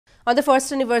On the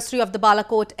first anniversary of the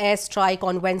Balakot airstrike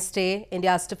on Wednesday,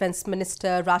 India's Defence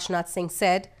Minister Rajnath Singh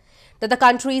said that the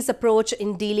country's approach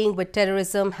in dealing with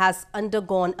terrorism has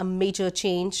undergone a major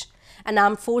change and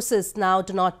armed forces now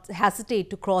do not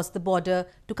hesitate to cross the border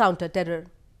to counter terror.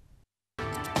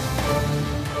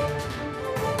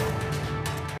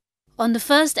 On the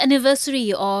first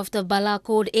anniversary of the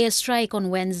Balakot airstrike on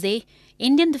Wednesday,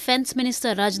 Indian Defence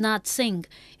Minister Rajnath Singh,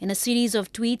 in a series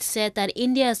of tweets, said that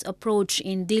India's approach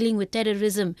in dealing with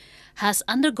terrorism has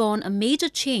undergone a major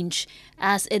change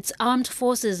as its armed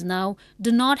forces now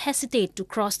do not hesitate to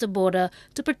cross the border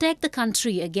to protect the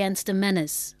country against the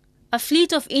menace. A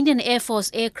fleet of Indian Air Force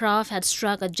aircraft had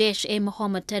struck a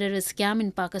Jaish-e-Mohammed terrorist camp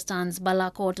in Pakistan's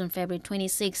Balakot on February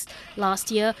 26 last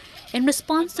year in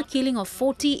response to the killing of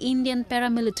 40 Indian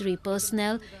paramilitary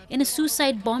personnel in a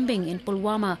suicide bombing in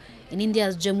Pulwama in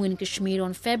India's Jammu and Kashmir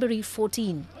on February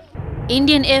 14.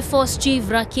 Indian Air Force Chief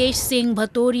Rakesh Singh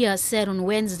Bhatoria said on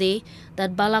Wednesday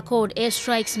that Balakot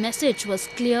airstrike's message was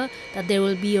clear that there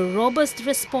will be a robust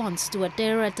response to a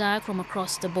terror attack from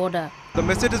across the border. The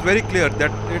message is very clear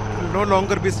that it will no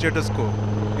longer be status quo.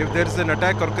 If there is an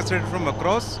attack orchestrated from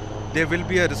across, there will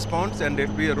be a response and there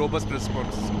will be a robust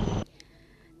response.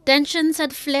 Tensions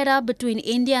had flared up between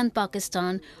India and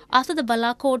Pakistan after the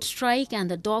Balakot strike and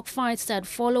the dogfights that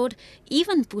followed,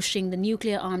 even pushing the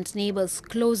nuclear-armed neighbours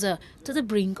closer to the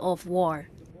brink of war.